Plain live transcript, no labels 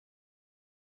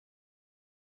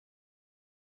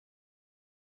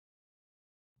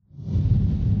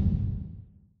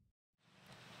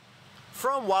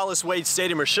from Wallace Wade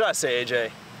Stadium, or should I say, AJ,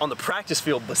 on the practice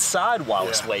field beside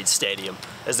Wallace Wade Stadium,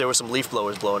 as there were some leaf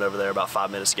blowers blowing over there about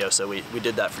 5 minutes ago, so we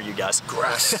did that for you guys.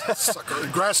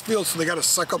 Grass field, so they got to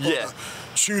suck up all the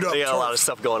chewed up They got turf. a lot of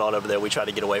stuff going on over there. We try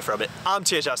to get away from it. I'm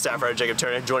THI staff writer Jacob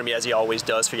Turner, joining me as he always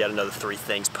does for yet another Three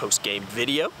Things post-game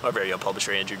video. Our very own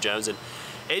publisher, Andrew Jones. And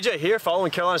AJ here, following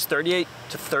Carolina's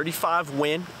 38-35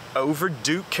 win over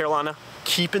Duke. Carolina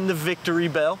keeping the victory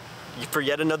bell for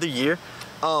yet another year.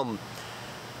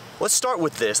 Let's start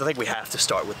with this. I think we have to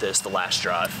start with this, the last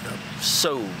drive.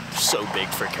 So big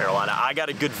for Carolina. I got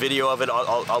a good video of it.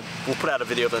 We'll put out a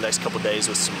video over the next couple of days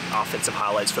with some offensive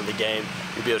highlights from the game.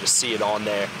 You'll be able to see it on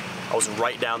there. I was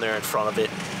right down there in front of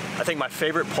it. I think my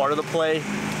favorite part of the play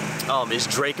is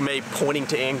Drake May pointing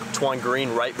to Antoine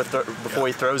Green right before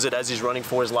he throws it as he's running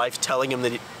for his life, telling him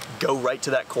that go right to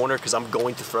that corner because I'm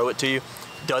going to throw it to you.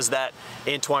 Does that.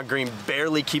 Antoine Green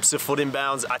barely keeps the foot in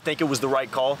bounds. I think it was the right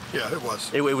call. Yeah, it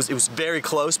was. It was very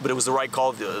close, but it was the right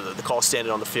call. The call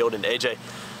standing on the field. And AJ,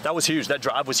 that was huge. That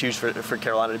drive was huge for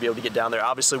Carolina to be able to get down there.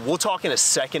 Obviously, we'll talk in a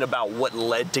second about what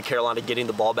led to Carolina getting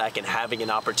the ball back and having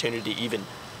an opportunity to even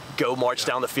go march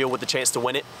down the field with the chance to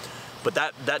win it. But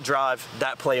that drive,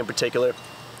 that play in particular,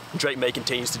 Drake May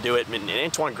continues to do it. And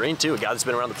Antoine Green, too, a guy that's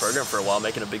been around the program for a while,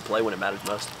 making a big play when it matters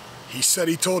most. He said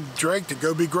he told Drake to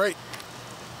go be great.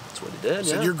 That's what he did,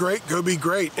 He said, you're great, go be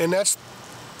great. And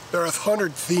there are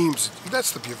 100 themes.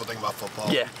 That's the beautiful thing about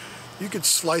football. Yeah. You could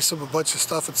slice up a bunch of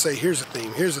stuff and say, here's a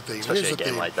theme, here's a theme, Especially here's a a game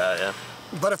theme. like that, yeah.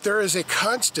 But if there is a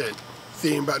constant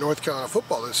theme about North Carolina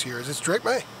football this year, it's Drake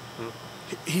May.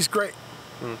 He's great.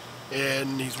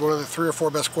 And he's one of the 3 or 4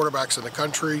 best quarterbacks in the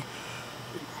country.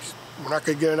 We're not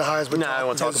going to get into Heisman. No, I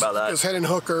won't talk about that. Because Hendon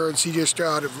Hooker and C.J.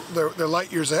 Stroud, they're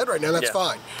light years ahead right now. That's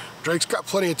fine. Drake's got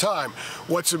plenty of time.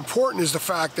 What's important is the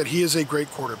fact that he is a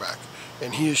great quarterback.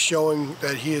 And he is showing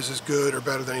that he is as good or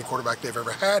better than any quarterback they've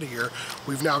ever had here.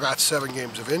 We've now got 7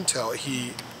 games of intel.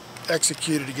 He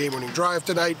executed a game-winning drive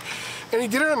tonight. And he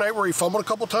did it on a night where he fumbled a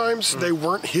couple times. They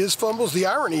weren't his fumbles. The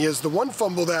irony is the one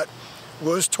fumble that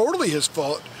was totally his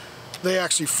fault, they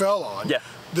actually fell on. Yeah.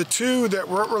 The 2 that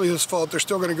weren't really his fault, they're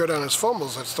still going to go down as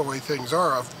fumbles. That's the way things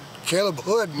are. Caleb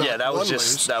Hood, that was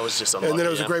just unlucky. And then it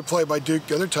was a great play by Duke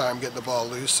the other time, getting the ball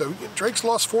loose. So Drake's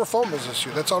lost 4 fumbles this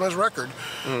year. That's on his record.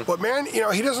 But man, he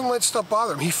doesn't let stuff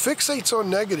bother him. He fixates on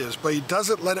negatives, but he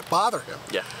doesn't let it bother him.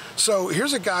 Yeah. So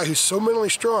here's a guy who's so mentally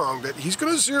strong that he's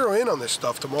going to zero in on this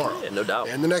stuff tomorrow. Yeah, no doubt.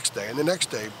 And the next day, and the next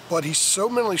day. But he's so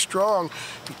mentally strong,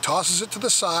 he tosses it to the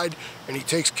side, and he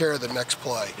takes care of the next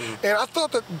play. And I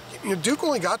thought that Duke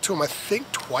only got to him, I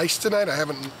think, twice tonight. I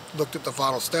haven't looked at the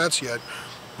final stats yet.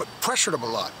 But pressured him a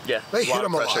lot. Yeah, they hit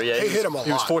him a lot. Yeah, they hit him a lot.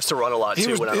 He was forced to run a lot,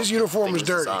 too. His uniform was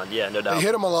dirty. Yeah, no doubt. They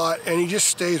hit him a lot, and he just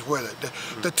stays with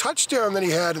it. The touchdown that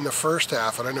he had in the first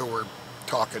half, and I know we're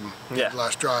talking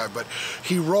last drive, but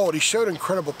he rolled. He showed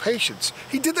incredible patience.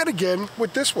 He did that again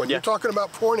with this one. You're talking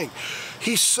about pointing.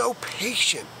 He's so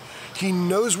patient. He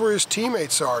knows where his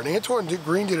teammates are, and Antoine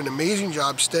Green did an amazing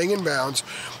job staying in bounds.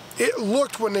 It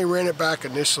looked when they ran it back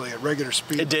initially at regular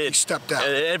speed. It did. He stepped out.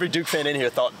 And every Duke fan in here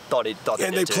thought they did.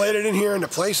 And they played it in here, and the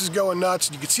place is going nuts.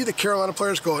 And you could see the Carolina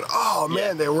players going, "Oh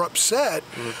man," they were upset.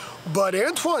 But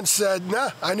Antoine said,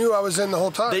 "Nah, I knew I was in the whole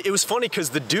time." It was funny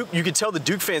because you could tell the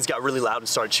Duke fans got really loud and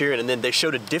started cheering, and then they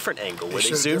showed a different angle where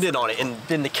they zoomed in on it, and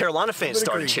then the Carolina fans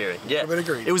started cheering. Yeah,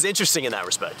 it was interesting in that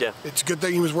respect. Yeah, it's a good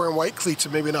thing he was wearing white cleats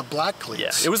and maybe not black cleats.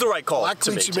 Yeah, it was the right call. Black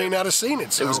cleats, you may not have seen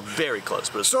it. So. It was very close.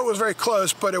 But it was very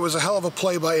close, but it was a hell of a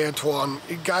play by Antoine.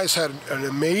 Guys had an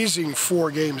amazing 4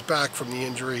 games back from the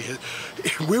injury.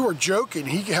 We were joking.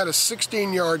 He had a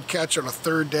 16-yard catch on a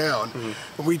 3rd down,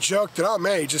 and we joked that, oh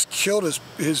man, he just killed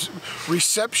his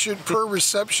reception per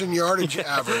reception yardage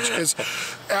average, because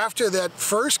after that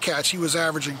first catch he was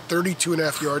averaging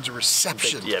 32.5 yards of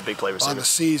reception big play receiver on the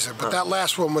season. But that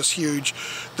last one was huge.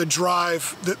 The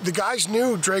drive, the guys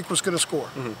knew Drake was going to score,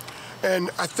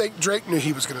 and I think Drake knew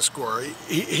he was going to score.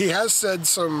 He has said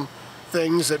some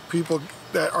things that people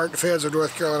that aren't fans of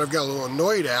North Carolina have got a little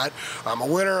annoyed at. I'm a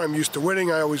winner, I'm used to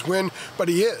winning, I always win, but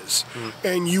he is.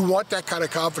 And you want that kind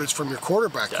of confidence from your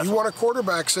quarterback. Definitely. You want a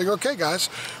quarterback saying, okay guys,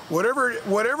 whatever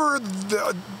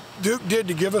the Duke did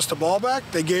to give us the ball back,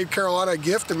 they gave Carolina a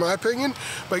gift in my opinion,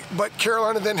 but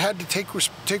Carolina then had to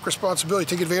take responsibility,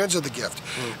 take advantage of the gift.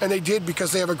 And they did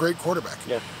because they have a great quarterback.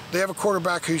 They have a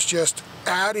quarterback who's just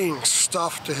adding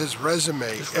stuff to his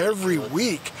resume every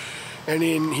week. And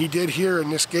he did here in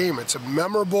this game. It's a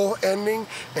memorable ending,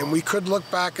 and we could look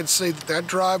back and say that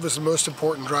drive was the most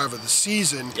important drive of the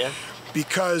season,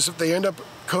 because if they end up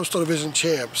Coastal Division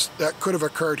champs. That could have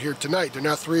occurred here tonight. They're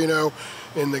now 3-0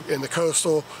 in the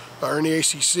Coastal, or in the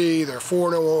ACC. They're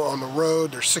 4-0 on the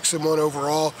road. They're 6-1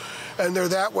 overall, and they're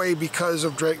that way because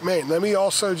of Drake May. Let me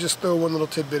also just throw one little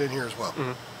tidbit in here as well.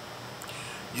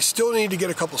 You still need to get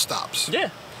a couple stops. Yeah.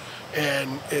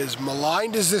 And as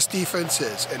maligned as this defense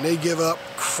is, and they give up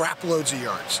crap loads of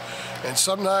yards, and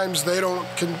sometimes they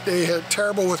are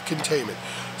terrible with containment.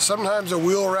 Sometimes a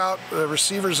wheel route, the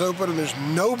receiver's open, and there's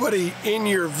nobody in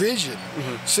your vision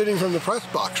sitting from the press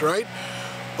box, right?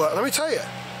 But let me tell you,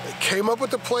 they came up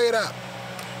with the play it out.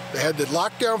 They had the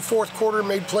lockdown fourth quarter and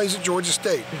made plays at Georgia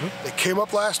State. They came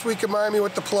up last week in Miami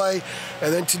with the play,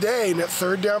 and then today in that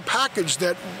third down package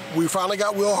that we finally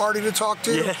got Will Hardy to talk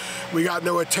to. Yeah. We got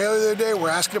Noah Taylor the other day. We're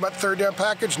asking about the third down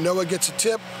package. Noah gets a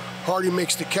tip. Hardy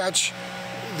makes the catch.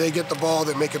 They get the ball.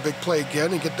 They make a big play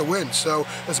again and get the win. So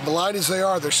as maligned as they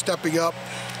are, they're stepping up.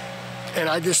 And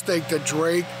I just think that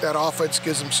Drake, that offense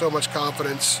gives them so much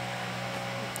confidence.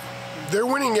 They're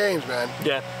winning games, man.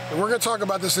 Yeah. And we're going to talk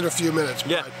about this in a few minutes.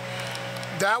 Yeah. But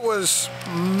that was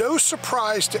no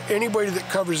surprise to anybody that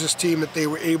covers this team that they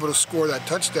were able to score that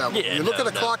touchdown. Yeah, you look at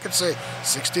the clock and say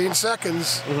 16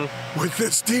 seconds with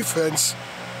this defense.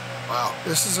 Wow,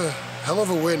 this is a hell of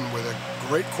a win with a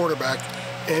great quarterback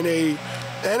and a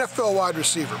NFL wide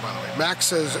receiver, by the way. Max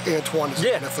says Antoine is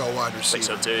an NFL wide receiver. I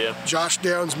think so too, yeah. Josh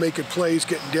Downs making plays,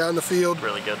 getting down the field.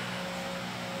 Really good.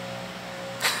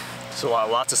 So a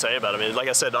lot to say about it. I mean, like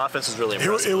I said, the offense was really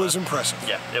impressive. It was impressive.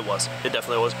 Yeah, it was. It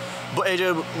definitely was. But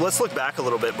AJ, let's look back a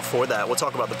little bit before that. We'll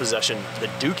talk about the possession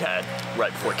that Duke had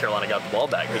right before Carolina got the ball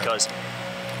back, because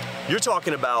you're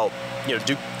talking about,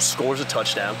 Duke scores a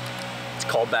touchdown. It's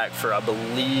called back for, I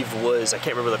believe, I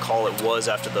can't remember the call it was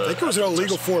after the. I think it was an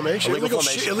illegal formation. Illegal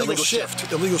shift.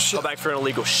 Illegal shift. Called back for an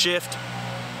illegal shift.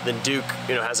 Then Duke,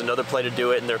 has another play to do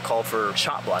it, and they're called for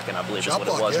shot blocking, I believe is what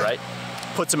it was, right?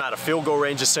 Puts him out of field goal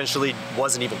range, essentially,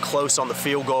 wasn't even close on the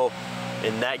field goal,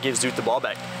 and that gives Duke the ball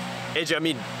back. AJ, I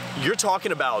mean, you're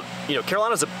talking about,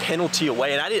 Carolina's a penalty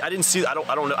away, and I didn't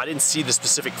see the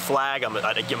specific flag. I'm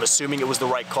assuming it was the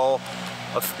right call.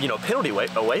 Penalty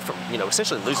away from,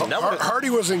 essentially losing. Hardy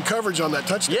was in coverage on that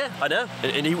touchdown. Yeah, I know,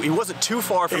 and he wasn't too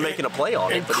far from making a play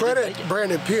on it. And credit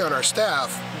Brandon P. on our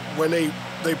staff, when they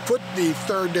put the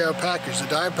third down package, the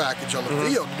dime package on the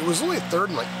field, it was only a third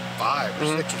and 5 or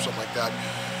 6 or something like that.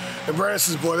 And Brandon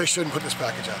says, boy, they shouldn't put this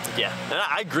package out there. Yeah, and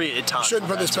I agree at times.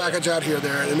 Shouldn't put this package out here,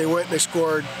 there. And they went and they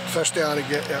scored touchdown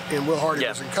again, and Will Hardy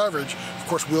was in coverage. Of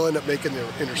course, Will ended up making the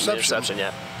interception.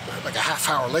 Like a half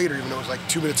hour later, even though it was like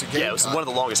 2 minutes a game. Yeah, it was one of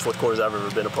the longest fourth quarters I've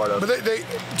ever been a part of. But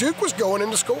Duke was going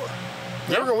in to score.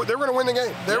 They were going to win the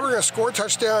game. They were going to score a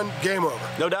touchdown, game over.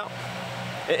 No doubt.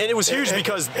 And it was huge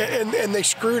because... And they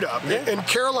screwed up. Yeah. And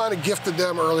Carolina gifted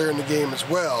them earlier in the game as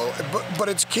well. But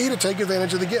it's key to take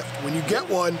advantage of the gift. When you get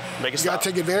one, you got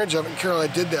to take advantage of it, and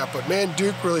Carolina did that. But, man,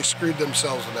 Duke really screwed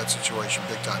themselves in that situation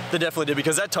big time. They definitely did,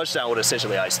 because that touchdown would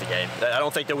essentially ice the game. I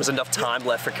don't think there was enough time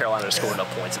left for Carolina to score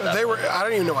enough points at that point. I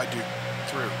don't even know why Duke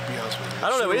threw, to be honest with you. I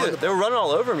don't know either. They were running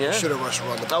all over him, yeah. Should have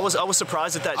run the ball. I was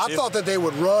surprised at that, too. I thought that they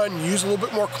would run, use a little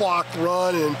bit more clock,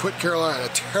 run, and put Carolina in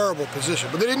a terrible position.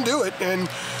 But they didn't do it, and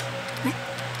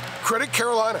credit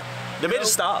Carolina. They made a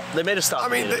stop. They made a stop. I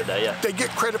mean, they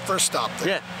get credit for a stop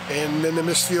there. Yeah. And then they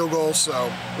missed field goals,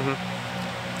 so.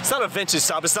 It's not a vintage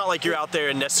stop. It's not like you're out there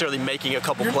and necessarily making a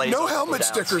couple plays. No helmet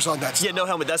stickers on that stop. Yeah, no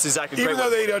helmet. That's exactly Even though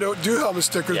they don't do helmet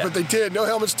stickers, but they did. No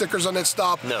helmet stickers on that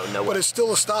stop. No way. But it's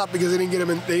still a stop because they didn't get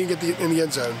in the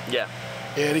end zone. Yeah.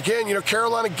 And again,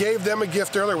 Carolina gave them a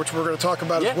gift earlier, which we're going to talk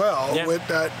about as well, with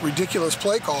that ridiculous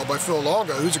play call by Phil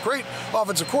Longo, who's a great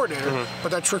offensive coordinator,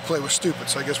 but that trick play was stupid,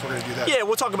 so I guess we're going to do that. Yeah,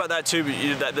 we'll talk about that too.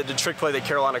 The trick play that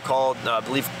Carolina called, I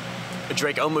believe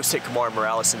Drake almost hit Kamara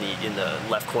Morales in the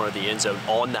left corner of the end zone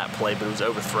on that play, but it was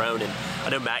overthrown. And I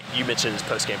know, Matt, you mentioned his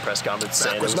post-game press conference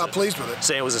saying Matt was not pleased with it.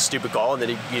 Saying it was a stupid call, and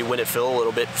then he went at Phil a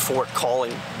little bit for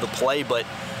calling the play. But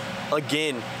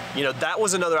again, that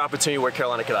was another opportunity where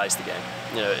Carolina could ice the game.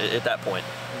 At that point,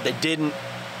 they didn't,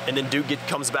 and then Duke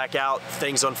comes back out.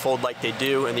 Things unfold like they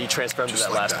do, and then you transfer them to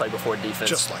that last play before defense.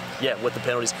 Just like that. Yeah, with the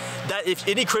penalties. That, if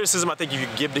any criticism I think you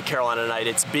could give to Carolina tonight,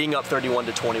 it's being up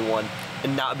 31-21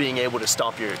 and not being able to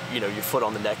stomp your foot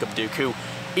on the neck of Duke, who.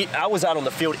 I was out on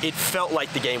the field. It felt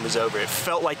like the game was over. It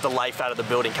felt like the life out of the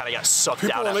building kind of got sucked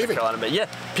out after Carolina. Yeah,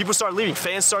 people started leaving.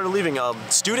 Fans started leaving.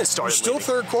 Students started leaving.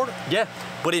 Still third quarter. Yeah,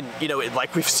 but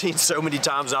like we've seen so many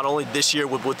times, not only this year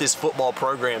with this football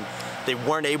program, they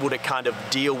weren't able to kind of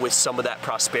deal with some of that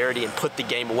prosperity and put the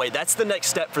game away. That's the next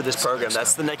step for this program.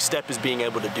 That's the next step, is being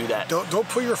able to do that. Don't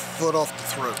put your foot off the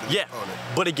throat of the opponent.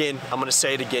 But again, I'm going to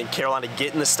say it again, Carolina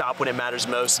getting the stop when it matters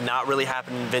most, not really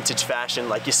happening in vintage fashion.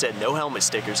 Like you said, no helmet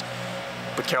stickers.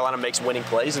 But Carolina makes winning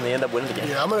plays, and they end up winning the game.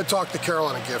 Yeah, I'm going to talk the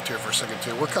Carolina gift here for a second,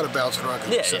 too. We're kind of bouncing around.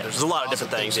 There's a lot of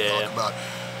different things. To talk about.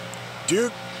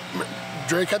 Duke,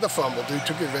 Drake had the fumble. Duke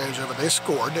took advantage of it. They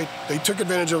scored. They took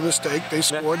advantage of a mistake. They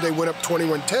scored. They went up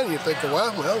 21-10. You're thinking,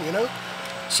 well, you know,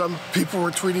 some people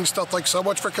were tweeting stuff like, so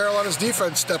much for Carolina's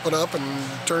defense stepping up and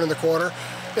turning the corner.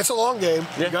 It's a long game.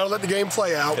 You got to let the game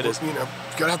play out. It is. You know,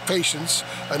 you got to have patience.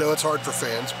 I know it's hard for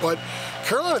fans, but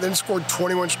Carolina then scored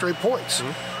 21 straight points.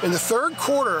 In the third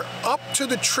quarter, up to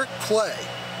the trick play,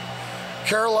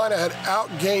 Carolina had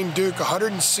outgained Duke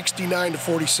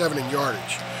 169-47 in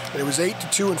yardage. And it was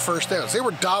 8-2 in first downs. They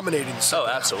were dominating the second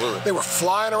half. Absolutely. They were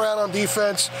flying around on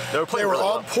defense. They were playing really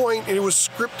on point, and it was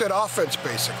scripted offense,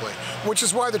 basically, which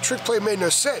is why the trick play made no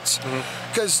sense.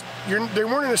 Because they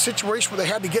weren't in a situation where they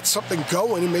had to get something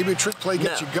going, and maybe a trick play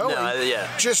gets you going.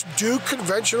 Just do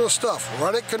conventional stuff.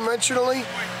 Run it conventionally,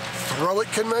 throw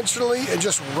it conventionally, and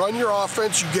just run your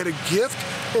offense. You get a gift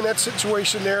in that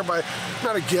situation there by,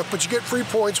 not a gift, but you get 3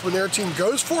 points when their team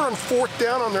goes for it on fourth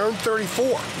down on their own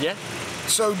 34. Yeah.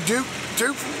 So Duke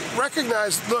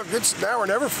recognized, look, it's now or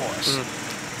never for us.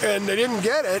 And they didn't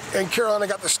get it, and Carolina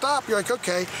got the stop. You're like,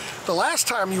 okay, the last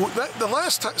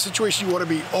situation you want to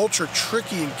be ultra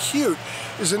tricky and cute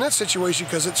is in that situation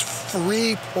because it's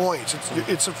free points.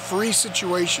 It's a free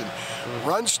situation.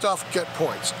 Run stuff, get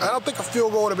points. I don't think a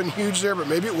field goal would have been huge there, but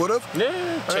maybe it would have.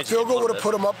 A field goal would have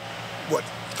put them up, what,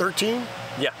 13?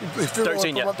 Yeah,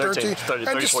 13, yeah, 13.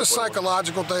 And just the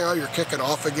psychological thing, oh, you're kicking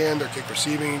off again, they're kick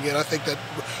receiving again. I think that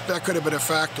could have been a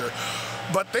factor.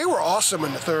 But they were awesome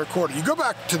in the third quarter. You go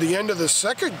back to the end of the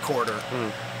second quarter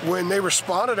when they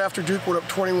responded after Duke went up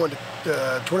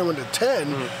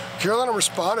 21-10. Carolina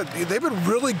responded. They've been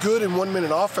really good in 1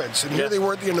 minute offense. And here they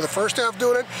were at the end of the first half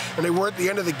doing it, and they were at the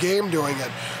end of the game doing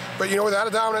it. But, you know, without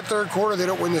a dominant third quarter, they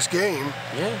don't win this game.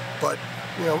 But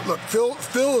you know, look, Phil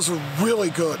is a really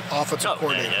good offensive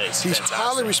coordinator. He's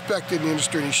highly respected in the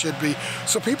industry, and he should be.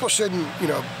 So people shouldn't, you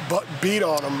know, beat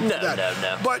on him. No.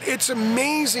 But it's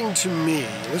amazing to me.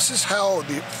 This is how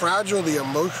fragile the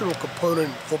emotional component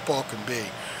in football can be.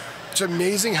 It's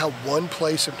amazing how one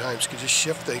play sometimes can just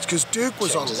shift things. Because Duke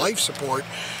was on life support,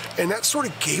 and that sort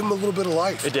of gave him a little bit of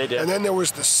life. It did, yeah. And then there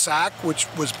was the sack, which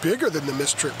was bigger than the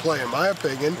missed trick play, in my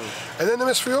opinion. And then the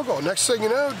missed field goal. Next thing you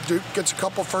know, Duke gets a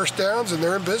couple first downs, and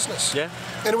they're in business. Yeah.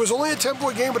 And it was only a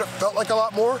 10-point game, but it felt like a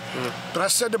lot more. But I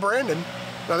said to Brandon,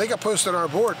 I think I posted on our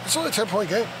board, it's only a 10-point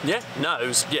game. Yeah, no, it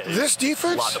was, this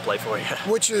defense, a lot to play for,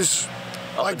 which is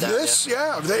up like down, this,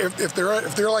 if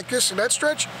they're like this in that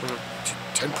stretch,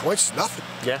 10 points is nothing.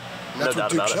 Yeah. And that's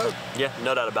what Duke showed. Yeah,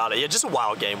 no doubt about it. Yeah, just a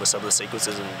wild game with some of the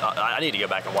sequences, and I need to go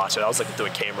back and watch it. I was looking through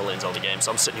a camera lens on the game,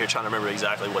 so I'm sitting here trying to remember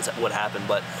exactly what happened.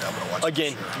 But I'm gonna watch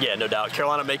again, it no doubt.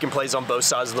 Carolina making plays on both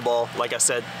sides of the ball. Like I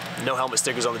said, no helmet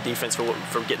stickers on the defense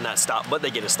for getting that stop, but they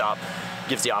get a stop.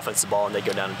 Gives the offense the ball, and they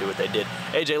go down and do what they did.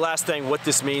 AJ, last thing, what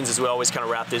this means is we always kind of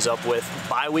wrap this up with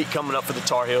bye week coming up for the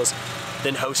Tar Heels,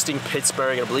 then hosting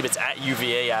Pittsburgh, and I believe it's at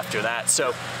UVA after that.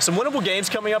 So some winnable games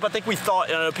coming up. I think we thought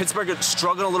Pittsburgh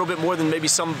struggled a little bit more than maybe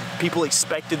some people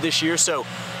expected this year. So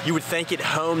you would think at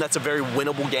home that's a very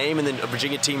winnable game, and then a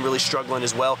Virginia team really struggling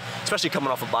as well, especially coming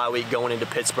off a bye week, going into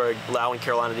Pittsburgh, allowing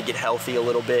Carolina to get healthy a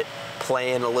little bit,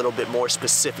 playing a little bit more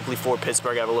specifically for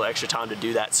Pittsburgh, have a little extra time to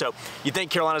do that. So you think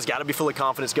Carolina's got to be full of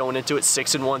confidence going into it,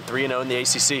 6-1, 3-0 in the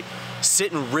ACC,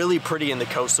 sitting really pretty in the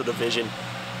Coastal Division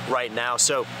right now.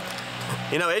 So,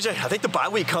 you know, AJ, I think the bye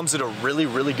week comes at a really,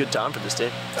 really good time for this team.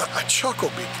 I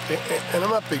chuckle, and I'm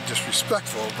not being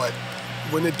disrespectful, but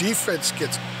when the defense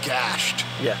gets gashed.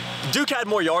 Yeah. Duke had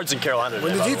more yards than Carolina today,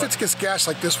 when the defense gets gashed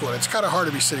like this one, it's kind of hard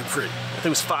to be sitting pretty. I think it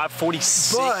was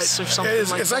 546 or something like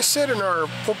that. As I said in our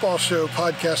football show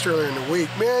podcast earlier in the week,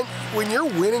 man, when you're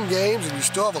winning games and you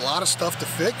still have a lot of stuff to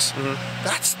fix,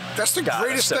 that's the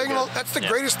greatest thing. That's the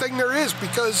greatest thing there is,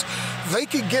 because they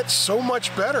could get so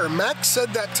much better. Max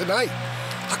said that tonight.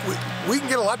 Like, we can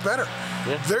get a lot better.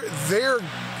 Yeah. They're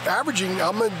averaging,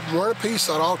 I'm going to run a piece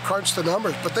on, I'll crunch the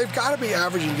numbers, but they've got to be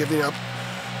averaging, giving up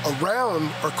around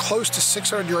or close to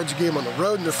 600 yards a game on the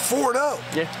road, and they're 4-0.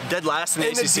 Yeah, dead last in the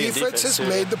ACC. And the defense has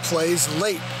made the plays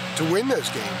late to win those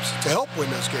games, to help win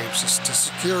those games,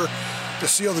 to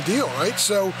seal the deal, right?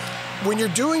 So when you're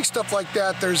doing stuff like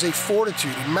that, there's a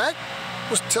fortitude. And Mac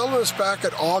was telling us back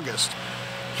in August,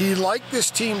 he liked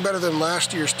this team better than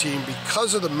last year's team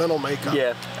because of the mental makeup.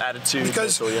 Yeah, attitude.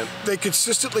 Because mental, yeah. they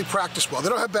consistently practice well. They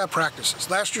don't have bad practices.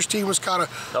 Last year's team was kind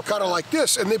of like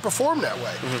this, and they performed that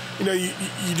way. You know, you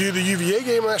do the UVA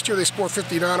game last year, they scored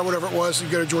 59 or whatever it was. You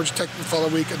go to Georgia Tech the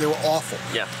following week, and they were awful.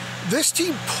 Yeah. This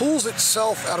team pulls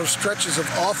itself out of stretches of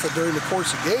awful during the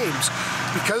course of games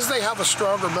because they have a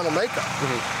stronger mental makeup.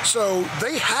 So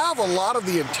they have a lot of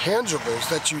the intangibles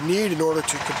that you need in order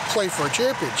to play for a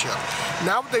championship.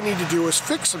 Now what they need to do is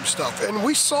fix some stuff. And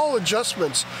we saw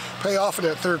adjustments pay off in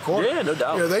that third quarter. Yeah, no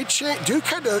doubt. You know, they Duke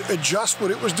had to adjust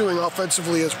what it was doing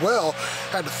offensively as well.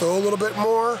 Had to throw a little bit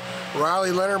more.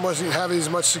 Riley Leonard wasn't having as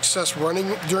much success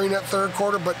running during that third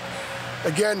quarter, but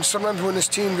again, sometimes when this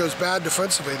team goes bad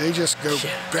defensively, they just go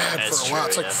bad for a while.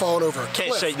 It's like falling over a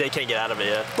cliff. They can't get out of it,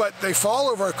 yeah. But they fall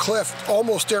over a cliff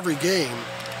almost every game,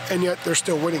 and yet they're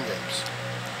still winning games.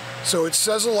 So it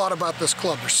says a lot about this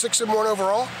club. They're 6-1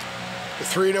 overall. They're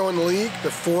 3-0 in the league. They're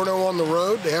 4-0 on the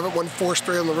road. They haven't won 4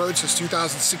 straight on the road since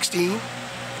 2016.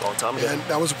 Long time ago. And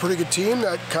that was a pretty good team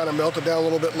that kind of melted down a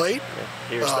little bit late. Yeah,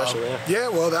 here especially, yeah. Yeah,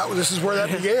 well, this is where that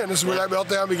began. This is where that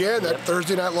meltdown began, that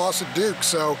Thursday night loss at Duke.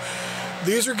 So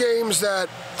these are games that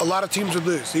a lot of teams would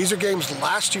lose. These are games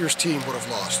last year's team would have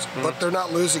lost, but they're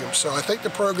not losing them. So I think the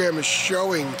program is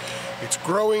showing it's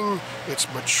growing, it's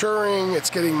maturing, it's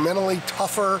getting mentally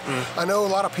tougher. I know a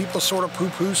lot of people sort of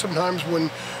poo-poo sometimes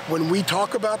when we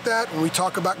talk about that, when we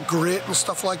talk about grit and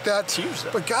stuff like that. It's huge,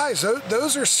 though. But guys,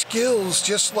 those are skills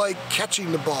just like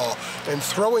catching the ball and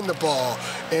throwing the ball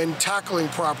and tackling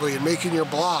properly and making your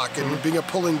block and being a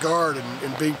pulling guard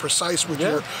and being precise with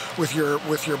your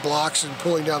blocks and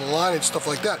pulling down the line and stuff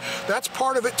like that. That's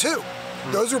part of it too.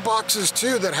 Those are boxes,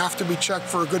 too, that have to be checked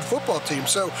for a good football team.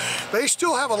 So they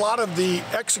still have a lot of the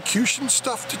execution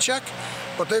stuff to check,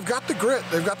 but they've got the grit.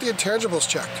 They've got the intangibles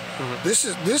checked. This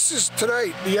is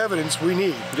tonight the evidence we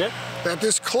need that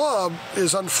this club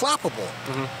is unflappable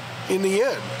in the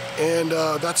end, and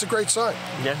that's a great sign.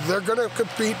 They're going to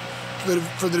compete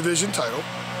for the division title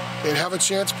and have a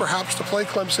chance perhaps to play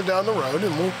Clemson down the road,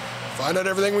 and we'll find out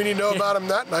everything we need to know about them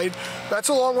that night. That's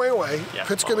a long way away.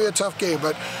 Pitt's going to be a tough game,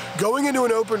 but going into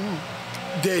an open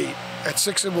date at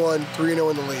 6-1,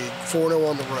 3-0 in the league, 4-0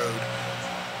 on the road,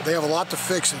 they have a lot to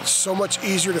fix. It's so much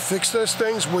easier to fix those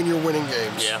things when you're winning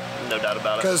games. Yeah, no doubt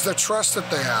about it. Because the trust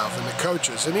that they have and the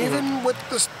coaches, and even with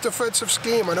this defensive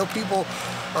scheme, I know people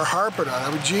are harping on it.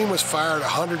 I mean, Gene was fired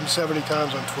 170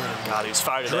 times on Twitter. God, he was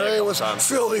fired today a couple times.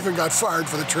 Phil even got fired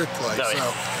for the trick play.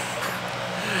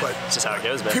 But it's just how it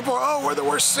goes, man. People are, we're the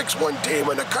worst 6-1 team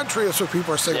in the country. That's what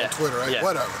people are saying on Twitter, right?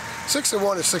 Whatever.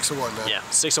 6-1 is 6-1, man. Yeah,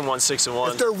 6-1,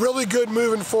 6-1. If they're really good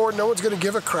moving forward, no one's going to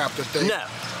give a crap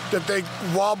that they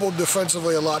wobbled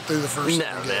defensively a lot through the first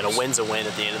No, man, a win's a win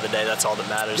at the end of the day. That's all that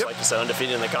matters. Like you said,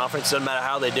 undefeated in the conference. Doesn't matter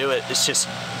how they do it. It's just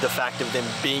the fact of them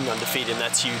being undefeated, and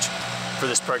that's huge for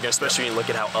this program, especially when you look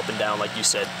at how up and down, like you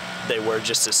said, they were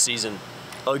just a season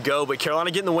ago. But Carolina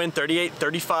getting the win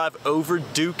 38-35 over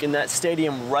Duke in that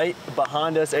stadium right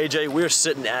behind us. AJ, we're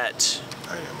sitting at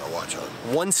I have my watch on.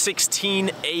 1:16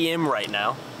 a.m. right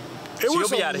now. It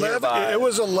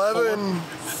was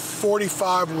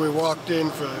 11:45 when we walked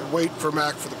in wait for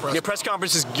Mac for the press. Your press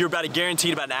conference is you're about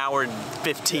guaranteed about an hour and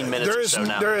 15 minutes or so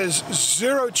now. There is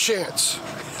zero chance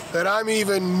that I'm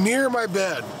even near my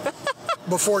bed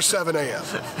before 7 a.m.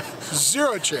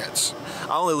 Zero chance.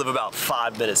 I only live about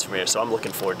 5 minutes from here, so I'm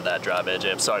looking forward to that drive,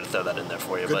 AJ. I'm sorry to throw that in there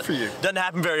for you. Good for you. It doesn't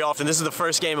happen very often. This is the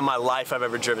first game in my life I've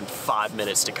ever driven 5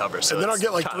 minutes to cover. So and then I'll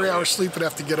get like 3 hours sleep and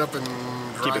have to get up and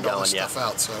grind all this stuff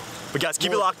out. So. But guys,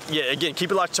 keep it locked. Yeah, again,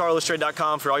 keep it locked to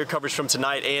TarIllustrated.com for all your coverage from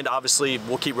tonight, and obviously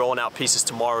we'll keep rolling out pieces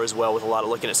tomorrow as well with a lot of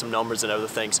looking at some numbers and other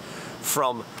things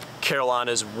from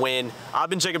Carolina's win. I've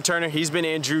been Jacob Turner. He's been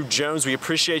Andrew Jones. We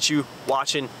appreciate you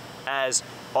watching as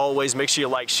always. Make sure you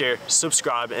like, share,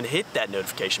 subscribe, and hit that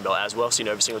notification bell as well so you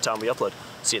know every single time we upload.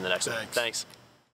 See you in the next one. Thanks.